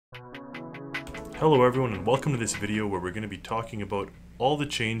Hello everyone, and welcome to this video where we're going to be talking about all the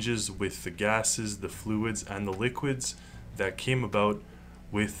changes with the gases, the fluids, and the liquids that came about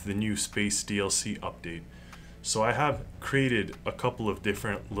with the new Space DLC update. So I have created a couple of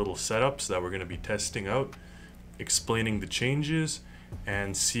different little setups that we're going to be testing out, explaining the changes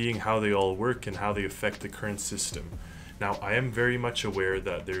and seeing how they all work and how they affect the current system. Now, I am very much aware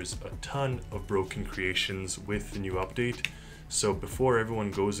that there's a ton of broken creations with the new update. So before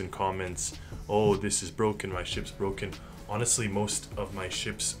everyone goes and comments, oh, this is broken, my ship's broken, honestly, most of my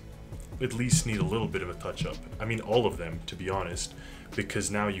ships at least need a little bit of a touch up. I mean, all of them, to be honest, because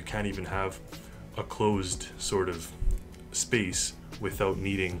now you can't even have a closed sort of space without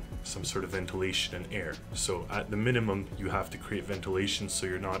needing some sort of ventilation and air. So at the minimum, you have to create ventilation so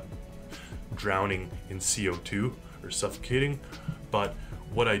you're not drowning in CO2 or suffocating. But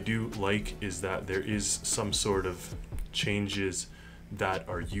what I do like is that there is some sort of changes that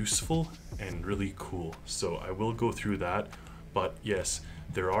are useful and really cool. So I will go through that, but yes,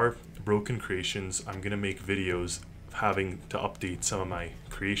 there are broken creations. I'm gonna make videos having to update some of my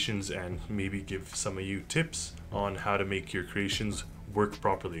creations and maybe give some of you tips on how to make your creations work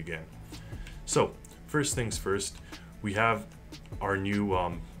properly again. So first things first, we have our new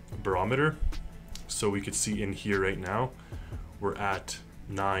barometer. So we could see in here right now, we're at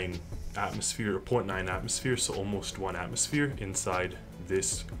 9 atmosphere, or 0.9 atmosphere, so almost 1 atmosphere inside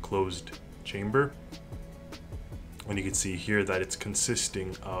this closed chamber. And you can see here that it's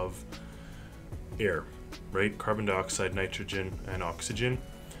consisting of air, right? Carbon dioxide, nitrogen, and oxygen.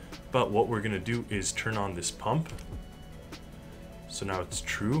 But what we're gonna do is turn on this pump. So now it's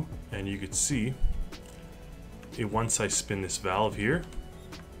true, and you can see once I spin this valve here,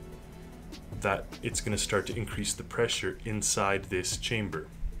 that it's going to start to increase the pressure inside this chamber.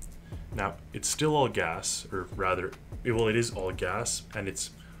 Now, it's still all gas, or rather, well, it is all gas, and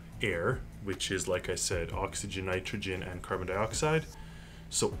it's air, which is, like I said, oxygen, nitrogen, and carbon dioxide.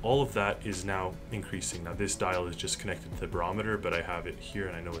 So all of that is now increasing. Now, this dial is just connected to the barometer, but I have it here,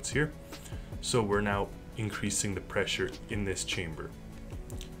 and I know it's here. So we're now increasing the pressure in this chamber.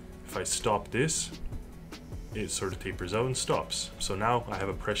 If I stop this, it sort of tapers out and stops. So now I have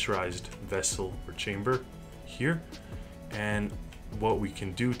a pressurized vessel or chamber here, and what we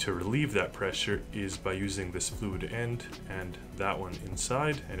can do to relieve that pressure is by using this fluid end and that one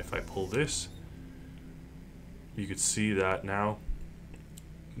inside. And if I pull this, you could see that now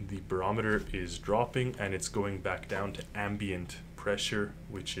the barometer is dropping and it's going back down to ambient pressure,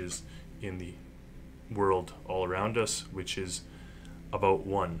 which is in the world all around us, which is about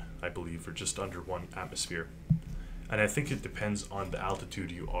 1, I believe, or just under 1 atmosphere. And I think it depends on the altitude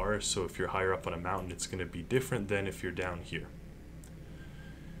you are. So if you're higher up on a mountain, it's going to be different than if you're down here.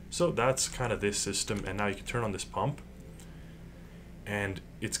 So that's kind of this system. And now you can turn on this pump, and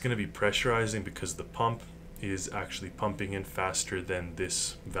it's going to be pressurizing because the pump is actually pumping in faster than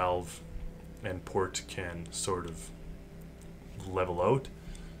this valve and port can sort of level out.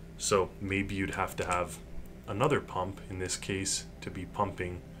 So maybe you'd have to have another pump in this case to be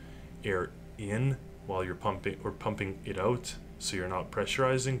pumping air in while you're pumping it out, so you're not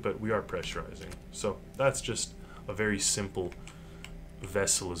pressurizing, but we are pressurizing. So that's just a very simple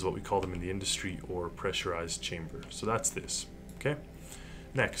vessel is what we call them in the industry, or pressurized chamber. So that's this, okay?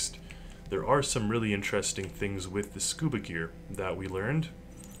 Next, there are some really interesting things with the scuba gear that we learned,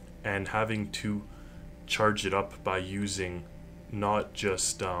 and having to charge it up by using not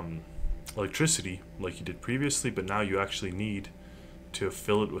just electricity like you did previously, but now you actually need to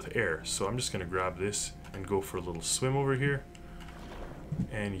fill it with air. So I'm just going to grab this and go for a little swim over here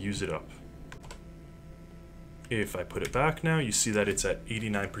and use it up. If I put it back now, you see that it's at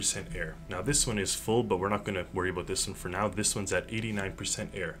 89% air. Now this one is full, but we're not going to worry about this one for now. This one's at 89%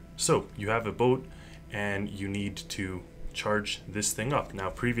 air. So you have a boat and you need to charge this thing up. Now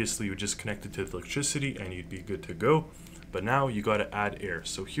previously you just connected to the electricity and you'd be good to go, but now you got to add air.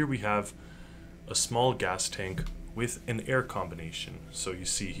 So here we have a small gas tank with an air combination. So you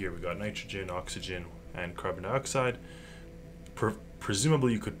see here we got nitrogen, oxygen, and carbon dioxide.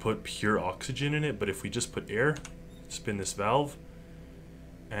 Presumably you could put pure oxygen in it, but if we just put air, spin this valve,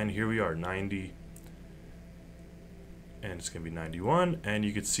 and here we are, 90, and it's going to be 91, and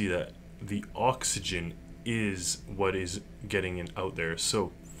you can see that the oxygen is what is getting in out there.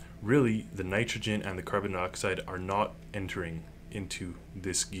 So really the nitrogen and the carbon dioxide are not entering into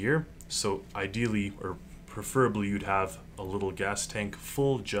this gear. So ideally, or preferably, you'd have a little gas tank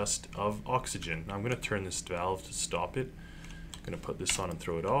full just of oxygen. Now I'm going to turn this valve to stop it. I'm going to put this on and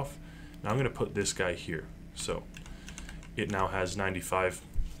throw it off. Now I'm going to put this guy here. So it now has 95%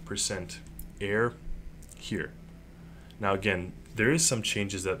 air here. Now again, there is some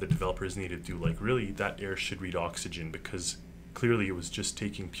changes that the developers need to do, like really that air should read oxygen, because clearly it was just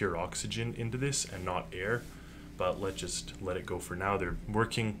taking pure oxygen into this and not air. But let's just let it go for now. They're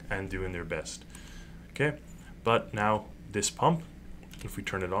working and doing their best. Okay, but now this pump, if we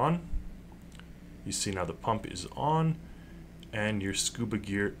turn it on, you see now the pump is on, and your scuba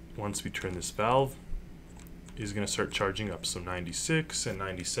gear, once we turn this valve, is going to start charging up. So 96 and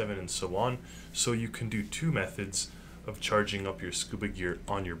 97 and so on. So you can do two methods of charging up your scuba gear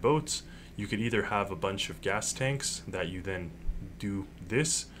on your boats. You could either have a bunch of gas tanks that you then do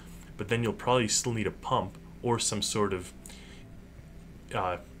this, but then you'll probably still need a pump or some sort of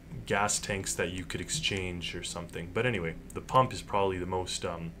gas tanks that you could exchange or something. But anyway, the pump is probably the most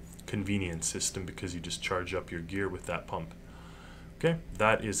convenient system, because you just charge up your gear with that pump. Okay,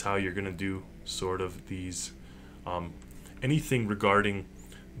 that is how you're going to do sort of these anything regarding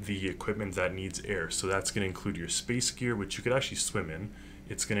the equipment that needs air. So that's going to include your space gear, which you could actually swim in.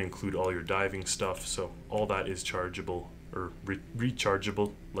 It's going to include all your diving stuff, so all that is chargeable or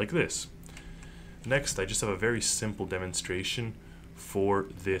rechargeable like this. Next, I just have a very simple demonstration for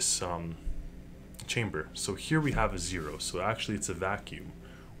this chamber. So here we have a 0, so actually it's a vacuum,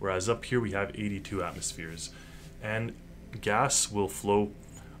 whereas up here we have 82 atmospheres, and gas will flow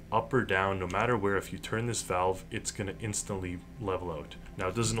up or down no matter where. If you turn this valve, it's going to instantly level out. Now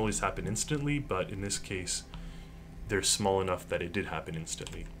it doesn't always happen instantly, but in this case they're small enough that it did happen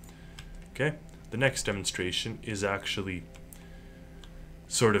instantly. Okay, the next demonstration is actually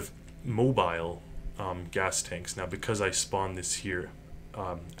sort of mobile gas tanks. Now because I spawned this here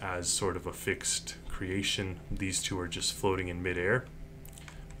as sort of a fixed creation, these two are just floating in midair,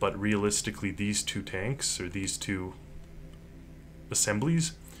 but realistically these two tanks, or these two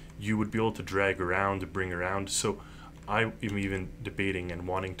assemblies, you would be able to drag around, to bring around. So I am even debating and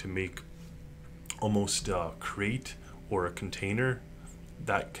wanting to make almost a crate or a container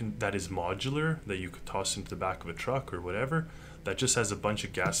that is modular, that you could toss into the back of a truck or whatever, that just has a bunch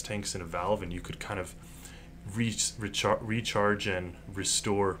of gas tanks and a valve, and you could kind of recharge and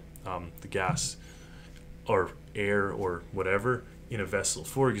restore the gas or air or whatever in a vessel.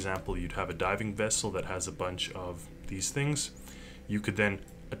 For example, you'd have a diving vessel that has a bunch of these things. You could then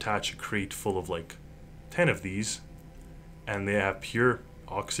attach a crate full of like 10 of these, and they have pure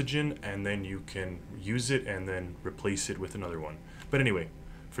oxygen, and then you can use it and then replace it with another one. But anyway,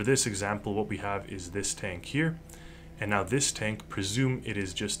 for this example, what we have is this tank here, and now this tank, presume it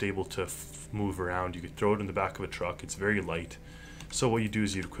is just able to move around. You could throw it in the back of a truck, it's very light. So what you do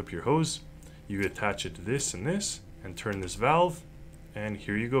is you equip your hose, you attach it to this and this, and turn this valve, and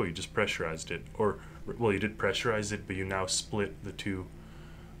here you go, you just pressurized it. Or, well, you did pressurize it, but you now split the two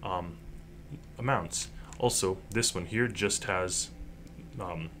amounts. Also, this one here just has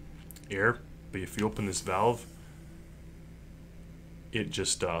air, but if you open this valve, it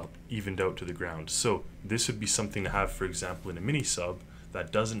just evened out to the ground. So this would be something to have, for example, in a mini sub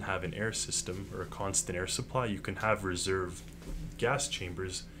that doesn't have an air system or a constant air supply. You can have reserve gas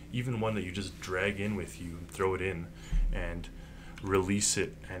chambers, even one that you just drag in with you and throw it in and release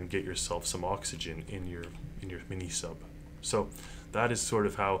it and get yourself some oxygen in your mini sub. So that is sort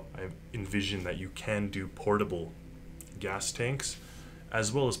of how I envision that you can do portable gas tanks,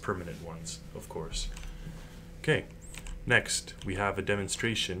 as well as permanent ones, of course. Okay, next we have a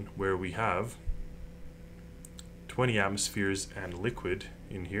demonstration where we have 20 atmospheres and liquid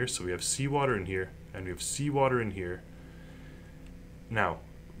in here. So we have seawater in here, and we have seawater in here. Now,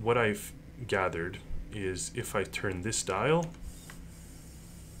 what I've gathered is if I turn this dial,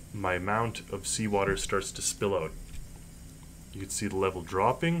 my amount of seawater starts to spill out. You can see the level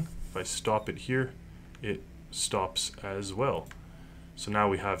dropping. If I stop it here, it stops as well. So now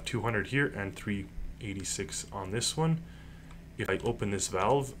we have 200 here and 386 on this one. If I open this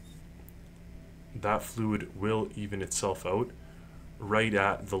valve, that fluid will even itself out right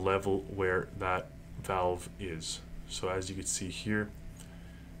at the level where that valve is. So as you can see here,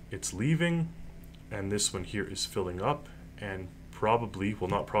 it's leaving, and this one here is filling up, and probably, well,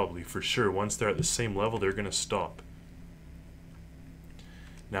 not probably, for sure, once they're at the same level, they're going to stop.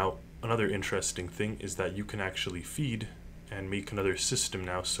 Now, another interesting thing is that you can actually feed and make another system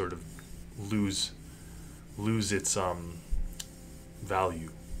now sort of lose its value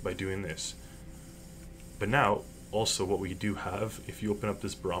by doing this. But now, also what we do have, if you open up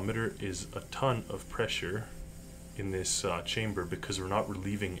this barometer, is a ton of pressure in this chamber, because we're not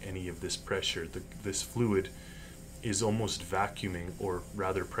relieving any of this pressure. This fluid is almost vacuuming, or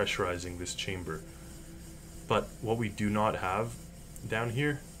rather pressurizing, this chamber. But what we do not have down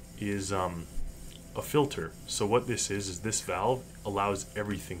here is a filter. So what this is this valve allows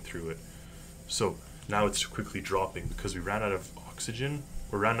everything through it. So now it's quickly dropping because we ran out of oxygen.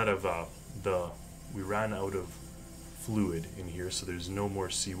 We ran out of fluid in here, so there's no more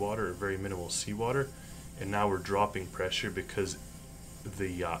seawater, or very minimal seawater, and now we're dropping pressure because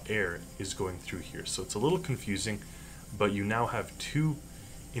the air is going through here. So it's a little confusing, but you now have two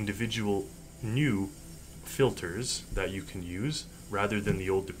individual new filters that you can use rather than the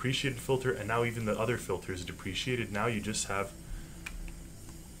old depreciated filter, and now even the other filter is depreciated. Now you just have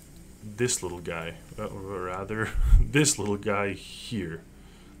this little guy, or rather this little guy here.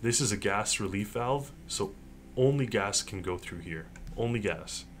 This is a gas relief valve, so only gas can go through here, only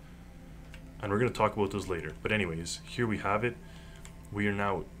gas. And we're going to talk about those later. But anyways, here we have it. We are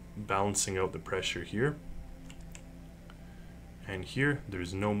now balancing out the pressure here. And here,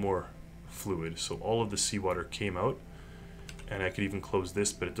 there's no more fluid. So all of the seawater came out. And I could even close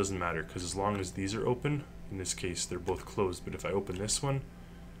this, but it doesn't matter, because as long as these are open, in this case, they're both closed. But if I open this one,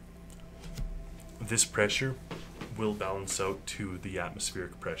 this pressure will balance out to the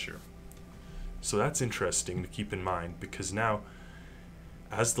atmospheric pressure. So that's interesting to keep in mind, because now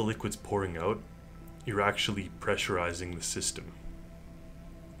as the liquid's pouring out, you're actually pressurizing the system.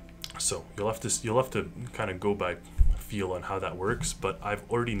 So you'll have to kind of go by feel on how that works, but I've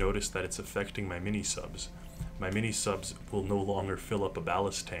already noticed that it's affecting my mini subs. My mini subs will no longer fill up a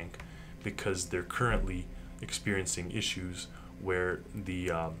ballast tank because they're currently experiencing issues where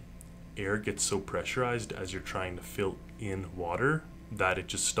the air gets so pressurized as you're trying to fill in water that it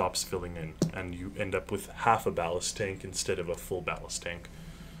just stops filling in, and you end up with half a ballast tank instead of a full ballast tank.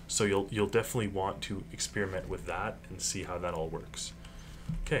 So you'll definitely want to experiment with that and see how that all works.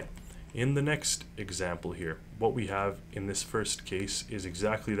 Okay, in the next example here, what we have in this first case is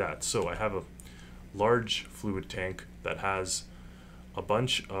exactly that. So I have a large fluid tank that has a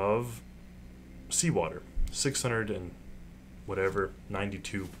bunch of seawater, 600 and whatever,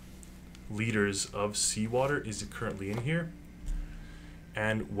 92 liters of seawater is currently in here.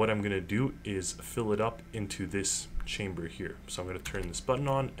 And what I'm going to do is fill it up into this chamber here. So I'm going to turn this button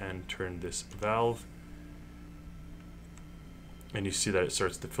on and turn this valve, and you see that it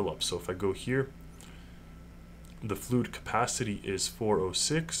starts to fill up. So if I go here, the fluid capacity is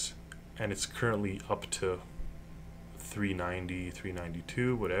 406, and it's currently up to 390,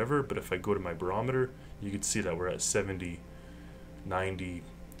 392, whatever. But if I go to my barometer, you can see that we're at 70, 90,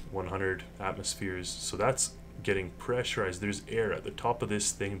 100 atmospheres. So that's getting pressurized. There's air at the top of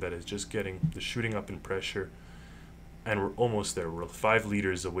this thing that is just getting the shooting up in pressure, and we're almost there. We're 5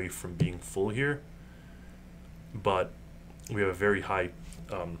 liters away from being full here, but we have a very high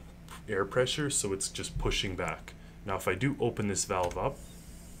air pressure, so it's just pushing back. Now if I do open this valve up,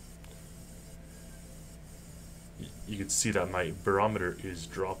 you can see that my barometer is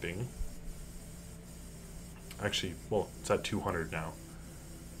dropping. Actually, well, it's at 200 now.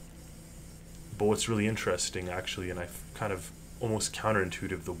 But what's really interesting, actually, and I kind of almost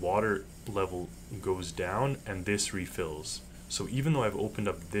counterintuitive, the water level goes down and this refills. So even though I've opened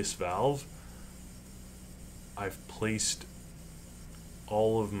up this valve, I've placed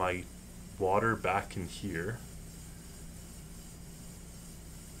all of my water back in here.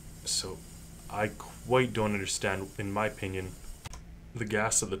 So I quite don't understand. In my opinion, the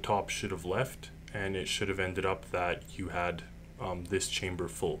gas at the top should have left, and it should have ended up that you had this chamber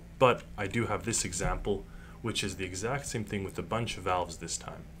full. But I do have this example, which is the exact same thing with a bunch of valves this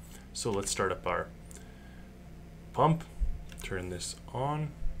time. So let's start up our pump, turn this on,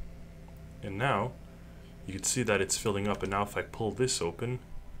 and now you can see that it's filling up. And now if I pull this open,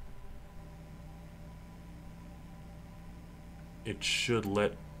 it should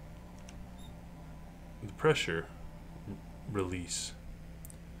let the pressure release.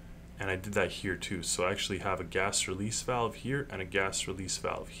 And I did that here too. So I actually have a gas release valve here and a gas release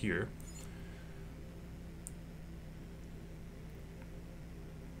valve here.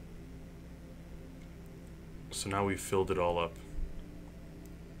 So now we've filled it all up.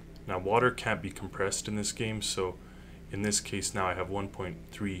 Now water can't be compressed in this game, so in this case now I have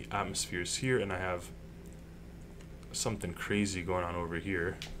 1.3 atmospheres here, and I have something crazy going on over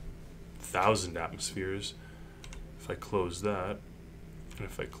here, 1,000 atmospheres. If I close that, and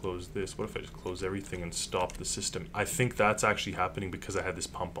if I close this, what if I just close everything and stop the system? I think that's actually happening because I had this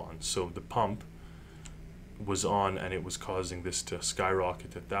pump on. So the pump was on and it was causing this to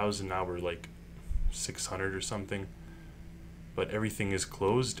skyrocket to 1,000. Now we're like 600 or something. But everything is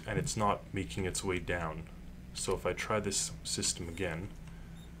closed and it's not making its way down. So if I try this system again,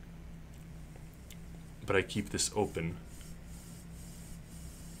 but I keep this open,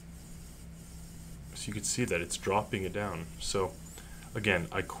 so you can see that it's dropping it down. So again,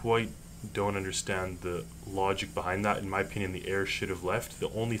 I quite don't understand the logic behind that. In my opinion, the air should have left. The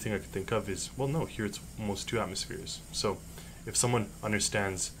only thing I could think of is, well, no, here it's almost 2 atmospheres. So If someone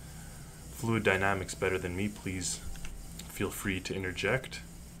understands fluid dynamics better than me, please feel free to interject.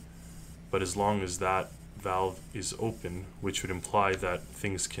 But as long as that valve is open, which would imply that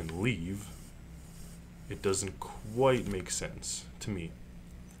things can leave, it doesn't quite make sense to me.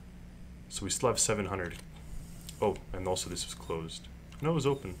 So we still have 700. Oh, and also this was closed. No, it was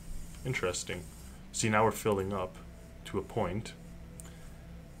open. Interesting. See, now we're filling up to a point,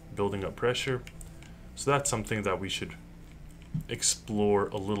 building up pressure. So that's something that we should explore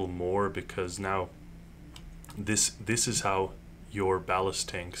a little more, because now this is how your ballast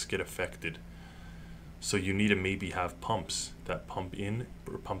tanks get affected. So you need to maybe have pumps that pump in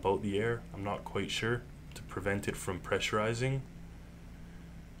or pump out the air, I'm not quite sure, to prevent it from pressurizing,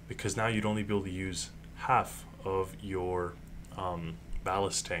 because now you'd only be able to use half of your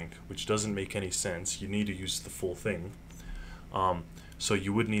ballast tank, which doesn't make any sense. You need to use the full thing. So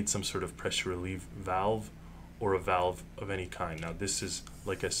you would need some sort of pressure relief valve or a valve of any kind. Now this is,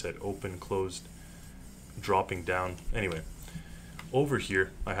 like I said, open, closed, dropping down. Anyway, over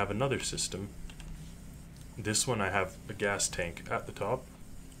here I have another system. This one I have a gas tank at the top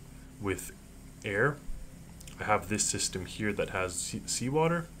with air. I have this system here that has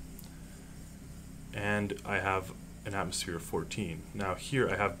seawater, and I have an atmosphere of 14. Now here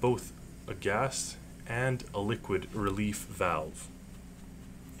I have both a gas and a liquid relief valve.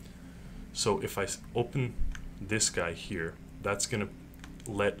 So if I open this guy here, that's going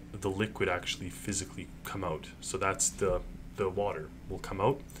to let the liquid actually physically come out. So that's the water will come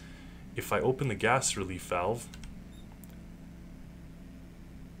out. If I open the gas relief valve,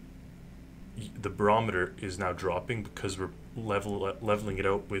 the barometer is now dropping because we're leveling it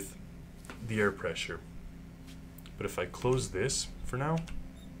out with the air pressure. But if I close this for now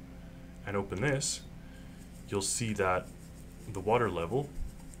and open this, you'll see that the water level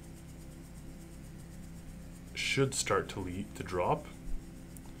should start to drop,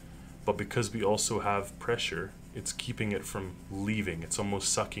 but because we also have pressure, it's keeping it from leaving. It's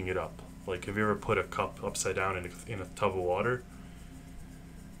almost sucking it up. Like, have you ever put a cup upside down in a tub of water?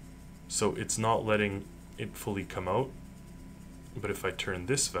 So it's not letting it fully come out. But if I turn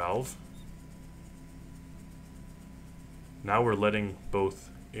this valve, now we're letting both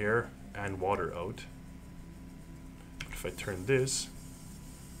air and water out. But if I turn this,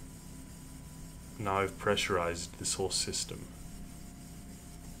 now I've pressurized this whole system.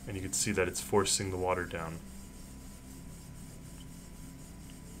 And you can see that it's forcing the water down.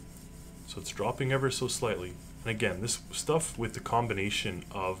 So it's dropping ever so slightly. And again, this stuff with the combination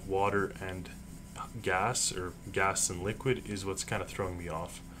of water and gas, or gas and liquid, is what's kind of throwing me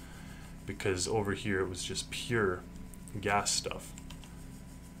off. Because over here it was just pure gas stuff.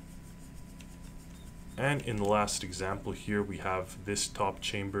 And in the last example here, we have this top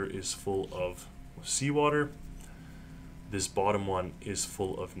chamber is full of seawater. This bottom one is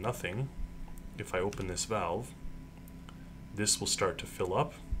full of nothing. If I open this valve, this will start to fill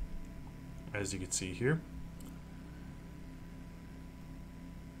up, as you can see here.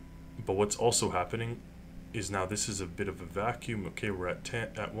 But what's also happening is now this is a bit of a vacuum. Okay, we're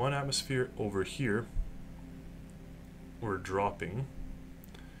at 1 atmosphere. Over here we're dropping.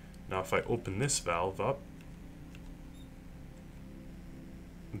 Now if I open this valve up,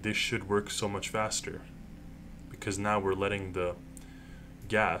 this should work so much faster, because now we're letting the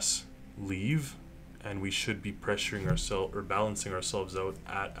gas leave, and we should be pressuring ourselves or balancing ourselves out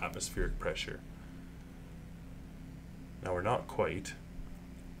at atmospheric pressure. Now we're not quite,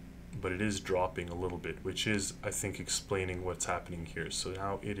 but it is dropping a little bit, which is, I think, explaining what's happening here. So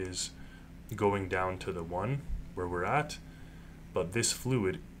now it is going down to the 1 where we're at, but this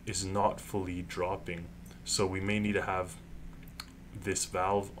fluid is not fully dropping. So we may need to have this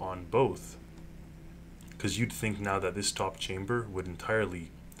valve on both, because you'd think now that this top chamber would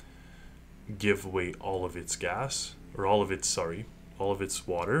entirely give away all of its gas, or all of its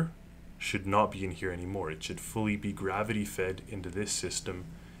water should not be in here anymore. It should fully be gravity fed into this system,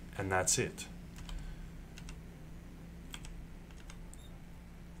 and that's it.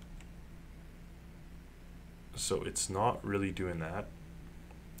 So it's not really doing that,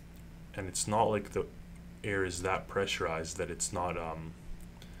 and it's not like the air is that pressurized that it's not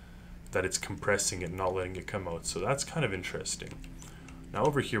that it's compressing it and not letting it come out. So that's kind of interesting. Now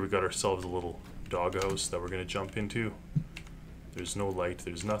over here we got ourselves a little doghouse that we're going to jump into. There's no light,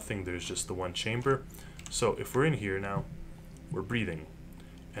 there's nothing, there's just the 1 chamber. So if we're in here now, we're breathing,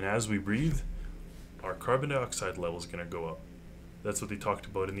 and as we breathe, our carbon dioxide level is going to go up. That's what they talked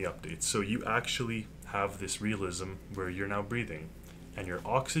about in the updates. So you actually have this realism where you're now breathing, and your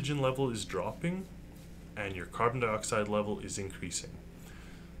oxygen level is dropping and your carbon dioxide level is increasing.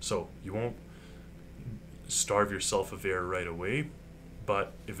 So you won't starve yourself of air right away,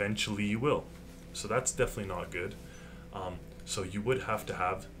 but eventually you will. So that's definitely not good. So you would have to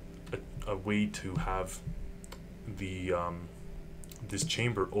have a way to have the this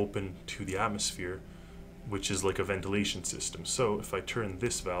chamber open to the atmosphere, which is like a ventilation system. So if I turn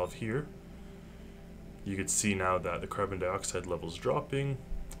this valve here, you could see now that the carbon dioxide level is dropping,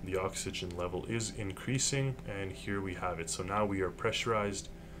 the oxygen level is increasing, and here we have it. So now we are pressurized,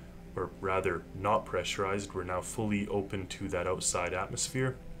 or rather not pressurized, we're now fully open to that outside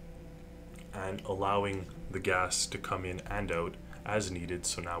atmosphere and allowing the gas to come in and out as needed.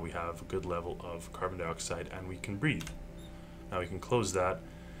 So now we have a good level of carbon dioxide and we can breathe. Now we can close that.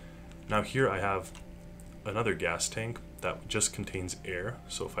 Now here I have another gas tank that just contains air.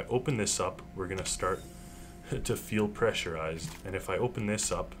 So if I open this up, we're gonna start to feel pressurized. And if I open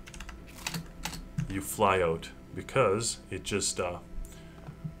this up, you fly out, because it just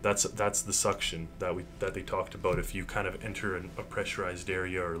that's the suction that they talked about. If you kind of enter a pressurized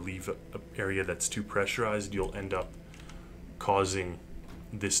area or leave an area that's too pressurized, you'll end up causing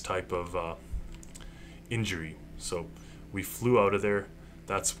this type of injury. So we flew out of there.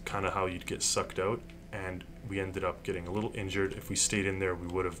 That's kind of how you'd get sucked out, and we ended up getting a little injured. If we stayed in there, we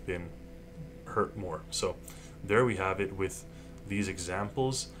would have been hurt more. So there we have it with these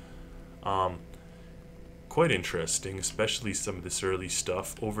examples. Quite interesting, especially some of this early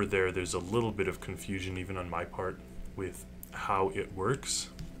stuff. Over there's a little bit of confusion even on my part with how it works.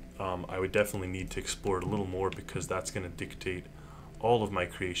 I would definitely need to explore it a little more, because that's going to dictate all of my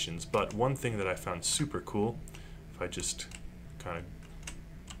creations. But one thing that I found super cool, if I just kind of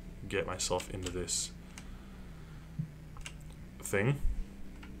get myself into this thing,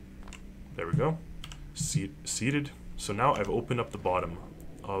 there we go, seated. So now I've opened up the bottom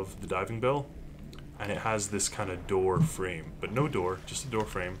of the diving bell, and it has this kind of door frame, but no door, just a door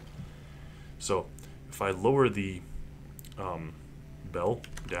frame. So if I lower the bell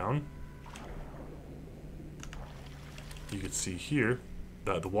down, you can see here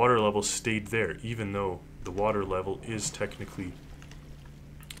that the water level stayed there, even though the water level is technically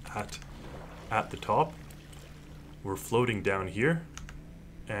at the top. We're floating down here,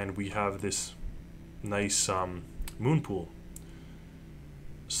 and we have this nice moon pool.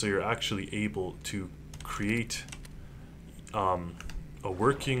 So you're actually able to create a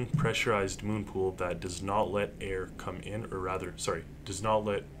working pressurized moon pool that does not let air come in, or rather, sorry, does not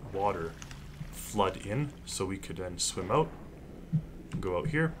let water flood in. So we could then swim out, go out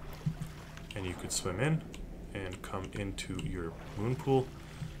here, and you could swim in and come into your moon pool.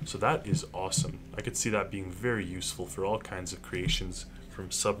 So that is awesome. I could see that being very useful for all kinds of creations,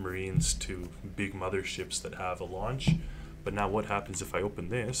 from submarines to big motherships that have a launch. But now what happens if I open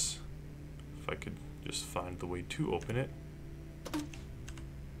this? If I could just find the way to open it.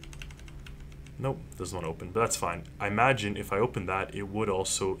 Nope, doesn't want to open, but that's fine. I imagine if I open that, it would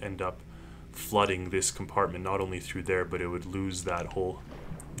also end up flooding this compartment, not only through there, but it would lose that whole,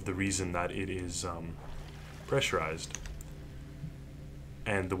 the reason that it is pressurized.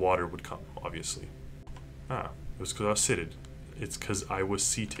 And the water would come, obviously. Ah, it was because I was seated. It's because I was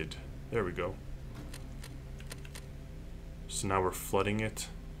seated. There we go. So now we're flooding it,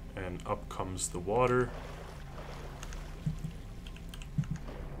 and up comes the water.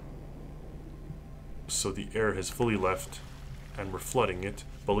 So the air has fully left, and we're flooding it.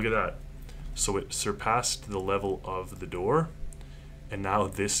 But look at that. So it surpassed the level of the door, and now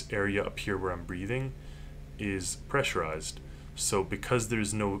this area up here where I'm breathing is pressurized. So because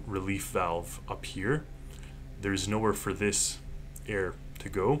there's no relief valve up here, there's nowhere for this air to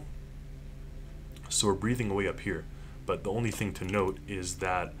go. So we're breathing away up here. But the only thing to note is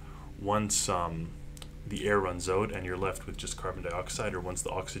that once the air runs out and you're left with just carbon dioxide, or once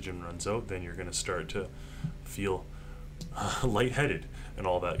the oxygen runs out, then you're going to start to feel lightheaded and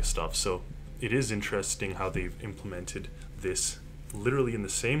all that stuff. So it is interesting how they've implemented this literally in the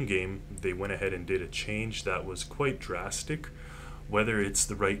same game. They went ahead and did a change that was quite drastic. Whether it's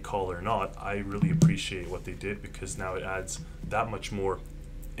the right call or not, I really appreciate what they did, because now it adds that much more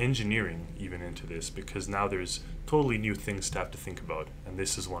engineering even into this, because now there's totally new things to have to think about, and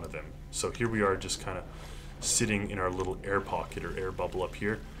this is one of them. So here we are, just kind of sitting in our little air pocket or air bubble up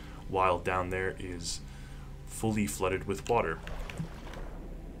here, while down there is fully flooded with water.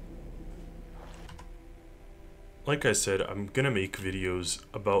 Like I said, I'm gonna make videos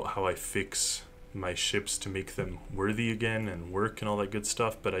about how I fix my ships to make them worthy again and work and all that good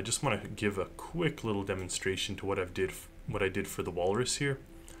stuff, but I just want to give a quick little demonstration to what I did for the Walrus here.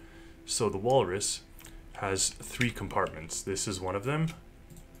 So the Walrus has 3 compartments. This is one of them,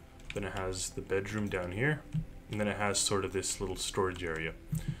 then it has the bedroom down here, and then it has sort of this little storage area.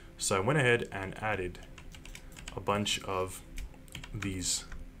 So I went ahead and added a bunch of these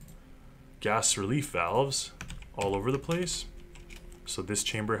gas relief valves all over the place. So this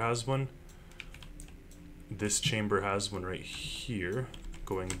chamber has one. This chamber has one right here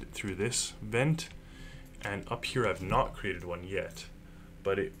going through this vent. And up here I've not created one yet,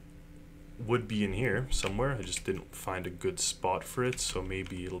 but it would be in here somewhere. I just didn't find a good spot for it, so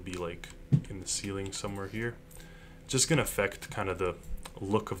maybe it'll be like in the ceiling somewhere here. Just gonna affect kind of the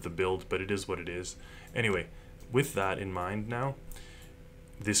look of the build, but it is what it is. Anyway, with that in mind now,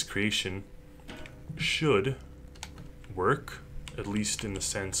 this creation should work, at least in the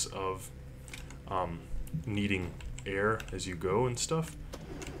sense of needing air as you go and stuff.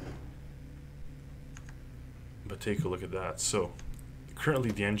 But take a look at that. So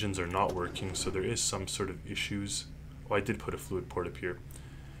currently the engines are not working, so there is some sort of issues. Oh, I did put a fluid port up here.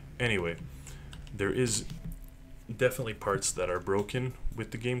 Anyway, there is definitely parts that are broken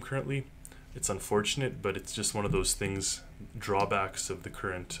with the game currently. It's unfortunate, but it's just one of those things, drawbacks of the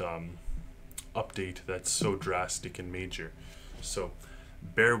current update that's so drastic and major. So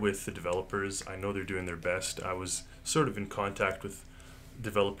bear with the developers. I know they're doing their best. I was sort of in contact with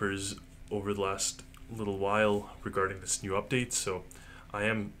developers over the last little while regarding this new update, so I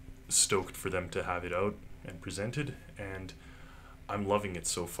am stoked for them to have it out and presented, and I'm loving it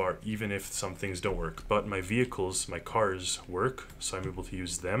so far, even if some things don't work. But my vehicles, my cars work, so I'm able to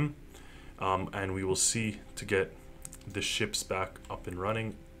use them, and we will see to get the ships back up and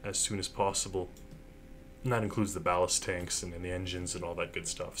running as soon as possible. And that includes the ballast tanks and the engines and all that good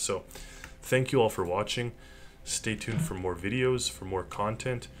stuff. So thank you all for watching. Stay tuned for more videos, for more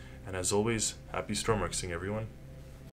content, and as always, happy Stormworksing, everyone.